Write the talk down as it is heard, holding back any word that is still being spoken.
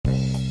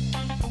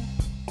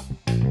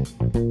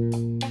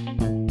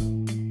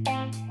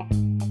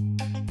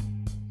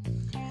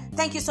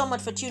Thank you so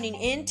much for tuning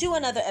in to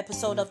another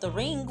episode of The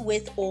Ring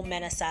with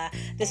Omenasa.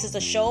 This is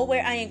a show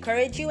where I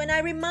encourage you and I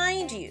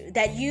remind you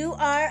that you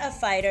are a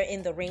fighter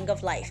in the ring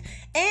of life.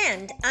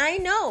 And I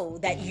know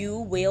that you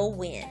will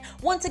win.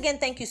 Once again,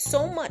 thank you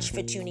so much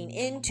for tuning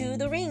in to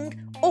The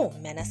Ring.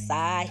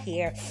 Omenasa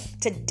here.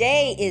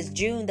 Today is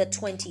June the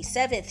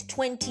 27th,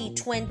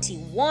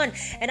 2021,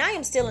 and I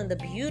am still in the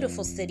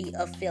beautiful city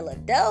of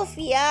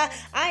Philadelphia.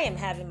 I am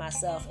having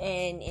myself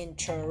an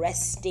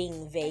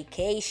interesting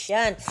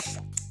vacation.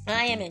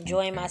 I am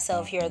enjoying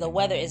myself here. The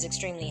weather is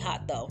extremely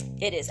hot, though.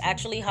 It is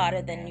actually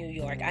hotter than New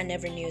York. I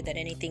never knew that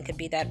anything could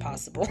be that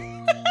possible.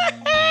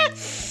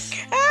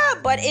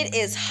 But it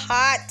is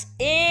hot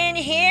in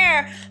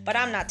here. But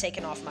I'm not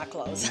taking off my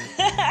clothes.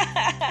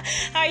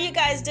 How are you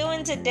guys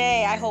doing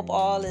today? I hope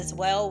all is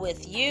well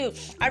with you.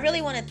 I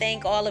really want to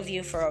thank all of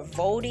you for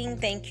voting.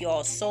 Thank you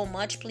all so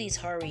much. Please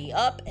hurry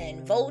up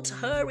and vote.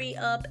 Hurry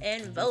up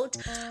and vote.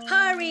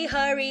 Hurry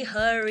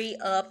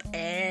up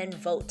and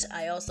vote.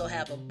 I also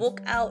have a book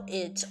out.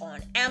 It's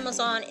on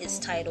Amazon. It's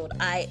titled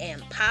I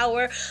Am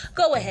Power.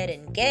 Go ahead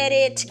and get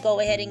it.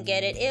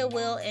 It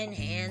will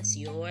enhance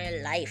your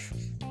life.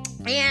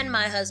 And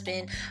my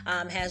husband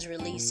has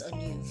released a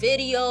new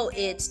video.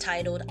 It's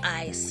titled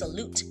I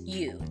Salute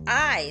You.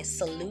 I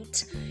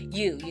Salute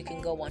You. You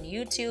can go on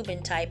YouTube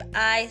and type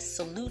I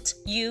Salute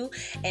You.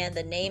 And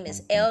the name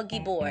is El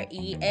Gibbor.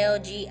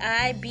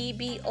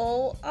 ELGIBBOR.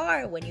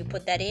 When you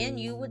put that in,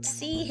 you would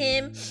see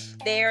him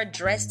there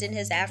dressed in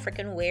his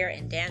African wear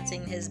and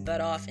dancing his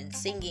butt off and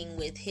singing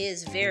with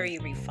his very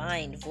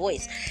refined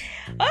voice.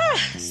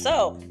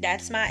 So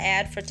that's my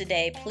ad for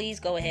today.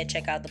 Please go ahead,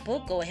 check out the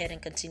book. Go ahead and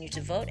continue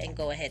to vote, and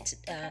go ahead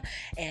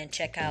and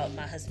check out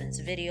my husband's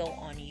video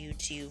on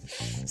YouTube.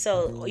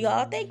 So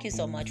y'all, thank you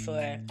so much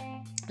for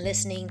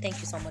listening. Thank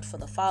you so much for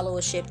the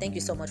followership. Thank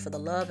you so much for the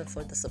love and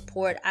for the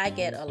support. I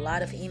get a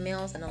lot of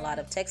emails and a lot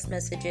of text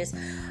messages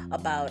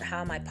about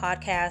how my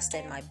podcast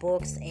and my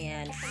books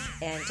and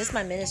just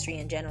my ministry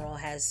in general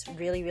has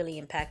really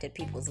impacted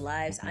people's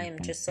lives. I am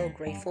just so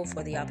grateful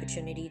for the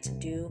opportunity to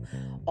do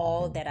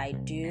all that I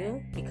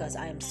do, because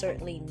I am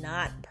certainly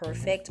not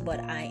perfect,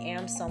 but I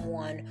am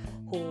someone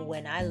who,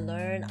 when I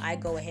learn, I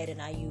go ahead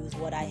and I use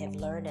what I have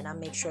learned, and I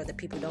make sure that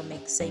people don't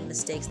make the same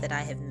mistakes that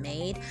I have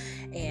made.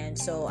 And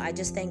so I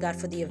just thank God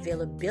for the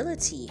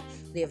availability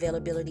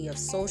of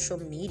social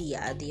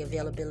media, the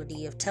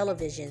availability of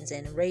televisions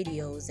and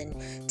radios and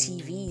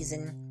TVs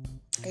and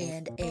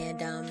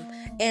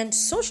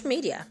social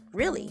media,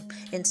 really,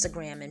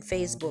 Instagram and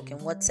Facebook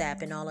and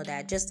WhatsApp and all of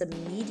that, just a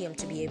medium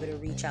to be able to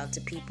reach out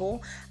to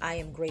people. I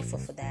am grateful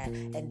for that,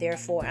 and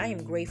therefore I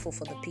am grateful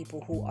for the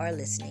people who are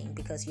listening,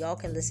 because y'all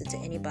can listen to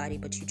anybody,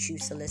 but you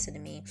choose to listen to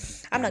me.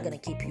 I'm not going to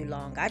keep you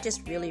long. I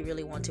just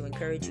really want to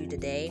encourage you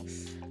today.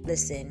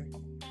 Listen,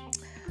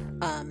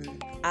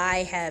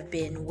 I have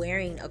been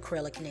wearing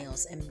acrylic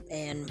nails,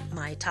 and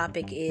my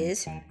topic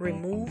is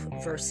remove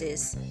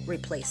versus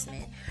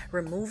replacement.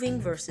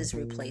 Removing versus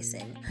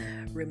replacing.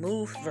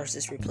 Remove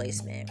versus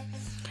replacement.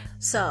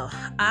 So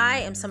I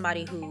am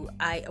somebody who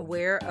I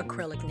wear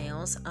acrylic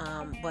nails,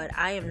 but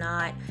I am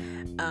not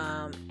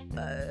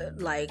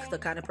like the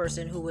kind of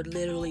person who would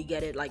literally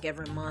get it like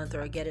every month,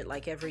 or get it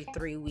like every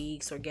 3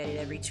 weeks, or get it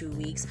every 2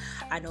 weeks.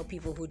 I know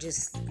people who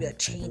just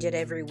change it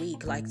every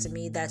week. Like, to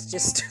me, that's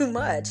just too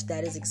much.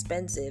 That is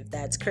expensive.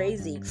 That's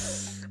crazy.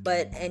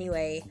 But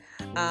anyway,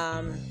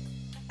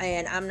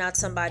 and I'm not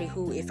somebody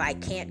who, if I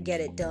can't get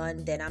it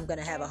done, then I'm going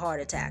to have a heart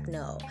attack.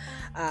 No.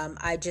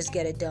 I just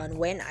get it done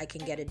when I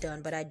can get it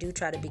done. But I do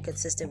try to be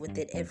consistent with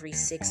it every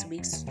 6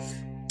 weeks,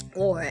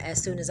 or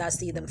as soon as I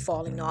see them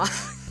falling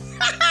off.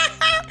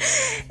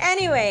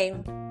 Anyway,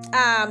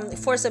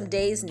 for some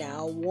days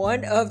now,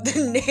 one of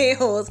the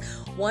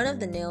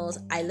nails,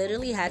 I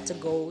literally had to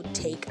go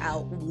take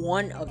out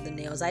one of the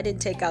nails. I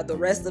didn't take out the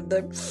rest of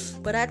them,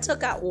 but I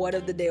took out one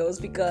of the nails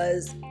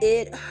because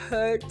it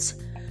hurt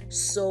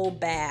so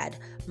bad.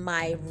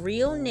 My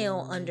real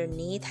nail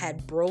underneath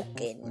had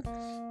broken,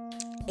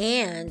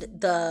 and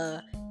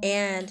the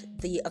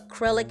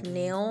acrylic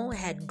nail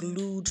had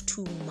glued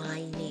to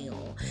my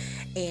nail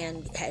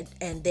and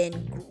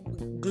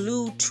then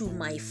glued to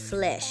my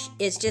flesh.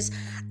 It's just,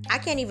 I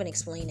can't even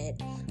explain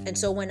it. And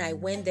so when I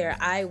went there,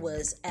 I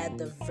was at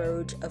the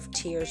verge of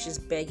tears,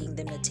 just begging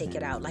them to take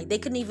it out. Like, they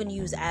couldn't even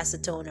use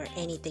acetone or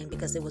anything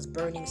because it was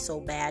burning so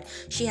bad.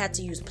 She had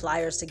to use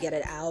pliers to get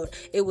it out.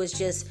 It was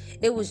just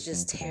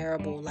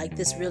terrible. Like,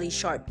 this really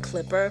sharp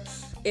clipper.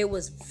 It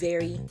was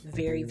very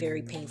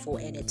painful,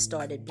 and it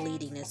started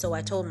bleeding. And so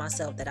I told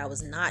myself that I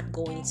was not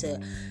going to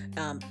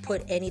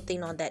put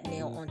anything on that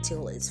nail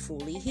until it's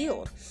fully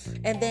healed.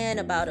 And then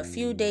about a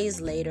few days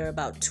later,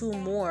 about 2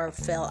 more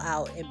fell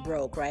out and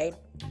broke, right?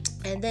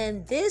 And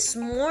then this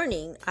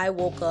morning, I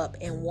woke up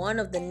and one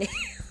of the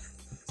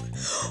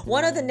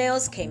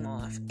nails came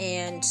off.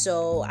 And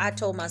so I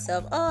told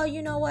myself, oh,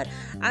 you know what?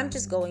 I'm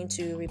just going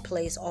to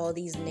replace all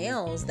these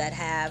nails that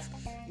have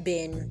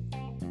been,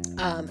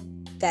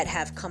 that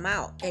have come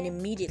out. And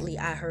immediately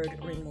I heard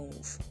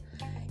remove.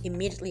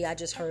 Immediately I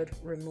just heard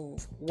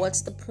remove.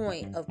 What's the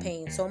point of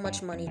paying so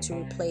much money to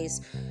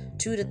replace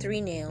 2 to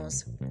 3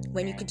 nails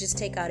when you could just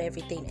take out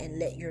everything and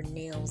let your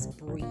nails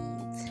breathe?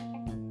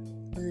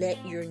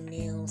 Let your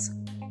nails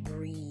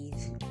breathe.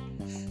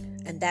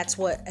 And that's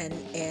what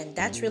and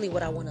that's really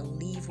what I want to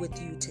leave with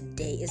you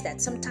today, is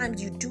that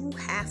sometimes you do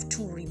have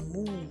to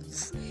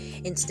remove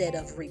instead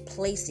of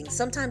replacing.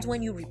 Sometimes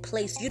when you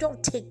replace, you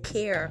don't take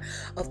care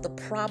of the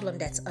problem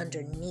that's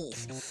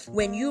underneath.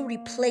 When you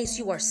replace,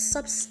 you are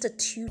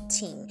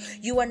substituting.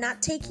 You are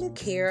not taking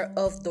care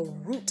of the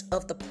root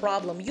of the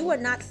problem. You are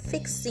not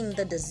fixing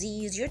the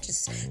disease. You're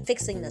just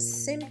fixing the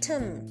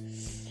symptom.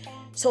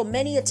 So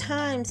many a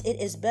times it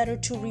is better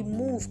to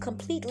remove,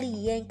 completely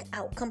yank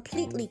out,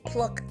 completely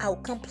pluck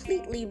out,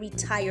 completely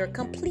retire,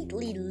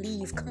 completely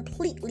leave,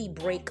 completely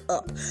break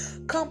up,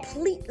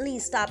 completely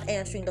stop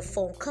answering the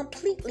phone,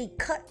 completely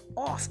cut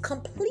off,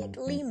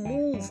 completely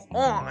move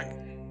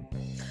on.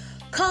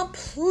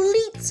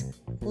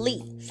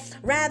 Completely,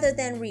 rather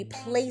than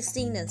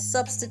replacing and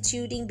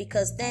substituting,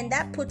 because then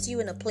that puts you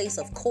in a place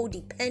of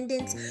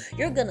codependence.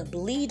 You're gonna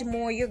bleed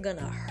more, you're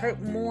gonna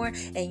hurt more,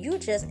 and you're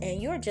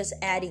just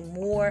adding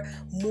more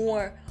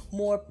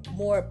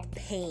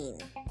pain.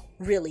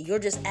 Really, you're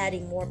just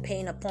adding more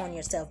pain upon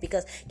yourself.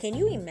 Because can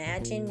you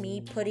imagine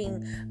me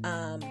putting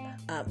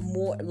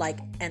more like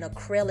an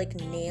acrylic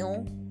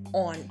nail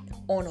on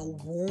a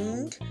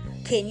wound?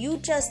 Can you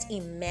just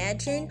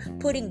imagine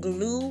putting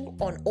glue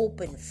on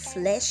open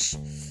flesh?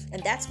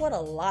 And that's what a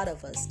lot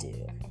of us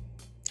do.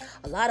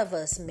 A lot of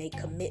us make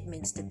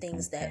commitments to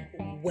things that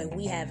when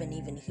we haven't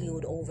even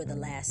healed over the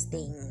last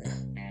thing.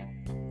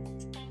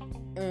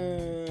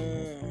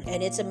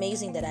 And it's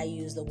amazing that I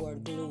use the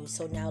word glue.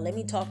 So now let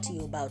me talk to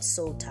you about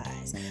soul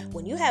ties.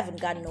 When you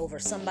haven't gotten over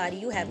somebody,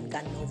 you haven't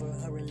gotten over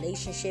a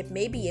relationship.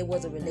 Maybe it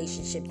was a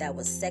relationship that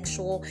was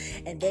sexual,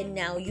 and then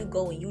now you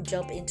go and you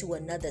jump into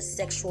another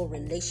sexual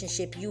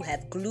relationship. You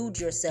have glued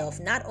yourself,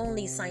 not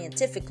only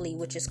scientifically,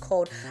 which is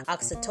called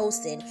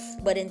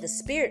oxytocin, but in the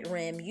spirit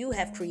realm, you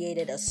have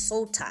created a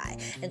soul tie.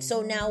 And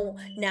so now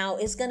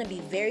it's going to be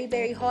very,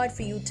 very hard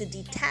for you to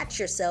detach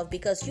yourself,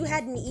 because you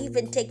hadn't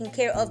even taken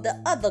care of the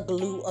other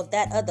glue of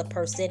that other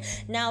person.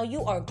 Now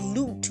you are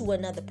glued to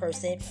another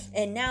person,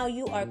 and now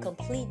you are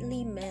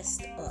completely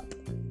messed up.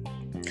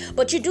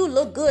 But you do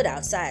look good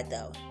outside,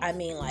 though. I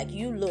mean, like,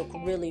 you look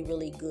really,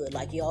 really good.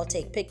 Like, y'all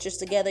take pictures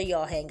together,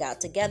 y'all hang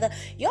out together,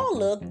 y'all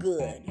look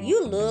good.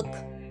 You look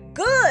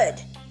good.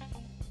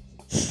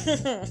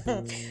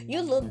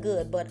 You look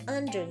good, but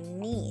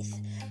underneath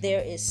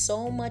there is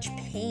so much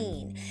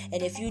pain.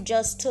 And if you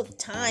just took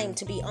time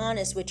to be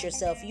honest with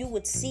yourself, you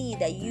would see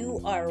that you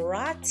are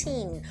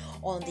rotting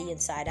on the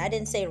inside. I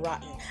didn't say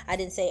rotten. I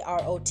didn't say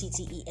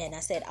R-O-T-T-E-N. I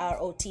said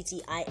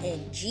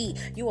R-O-T-T-I-N-G.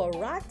 You are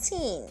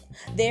rotting.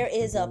 There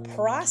is a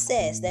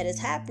process that is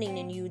happening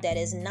in you that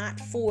is not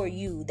for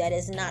you, that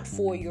is not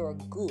for your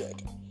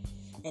good.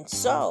 And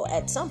so,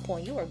 at some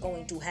point, you are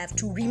going to have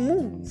to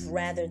remove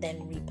rather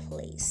than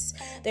replace.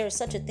 There is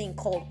such a thing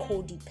called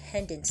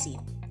codependency.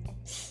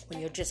 When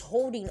you're just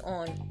holding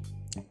on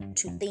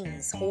to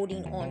things,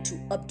 holding on to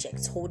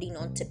objects, holding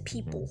on to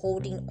people,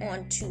 holding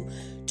on to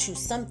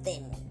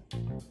something,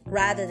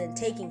 rather than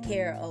taking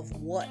care of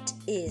what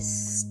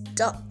is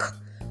stuck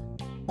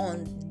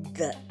on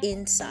the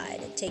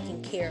inside and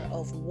taking care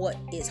of what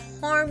is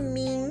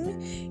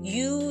harming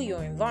you,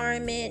 your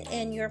environment,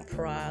 and your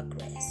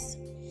progress.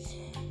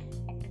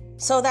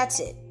 So that's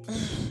it.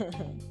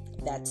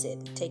 That's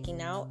it.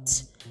 Taking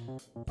out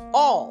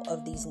all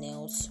of these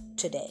nails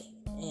today.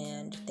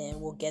 And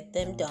then we'll get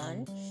them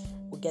done.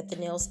 We'll get the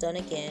nails done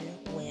again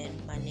when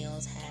my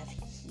nails have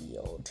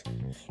healed.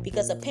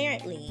 Because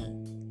apparently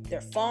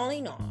they're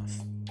falling off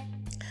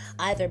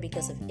either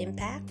because of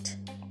impact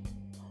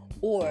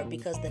or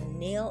because the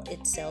nail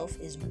itself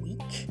is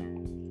weak.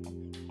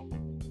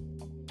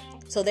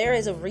 So there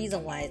is a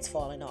reason why it's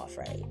falling off,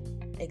 right?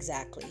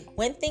 Exactly.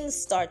 When things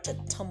start to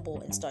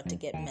tumble and start to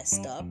get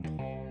messed up,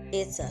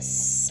 it's a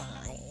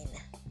sign.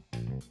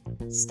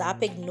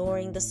 Stop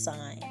ignoring the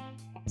sign.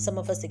 Some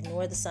of us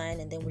ignore the sign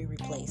and then we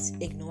replace.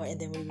 Ignore and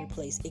then we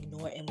replace.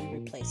 Ignore and we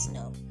replace.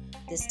 No.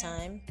 This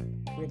time,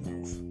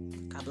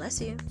 remove. God bless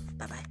you.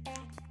 Bye-bye.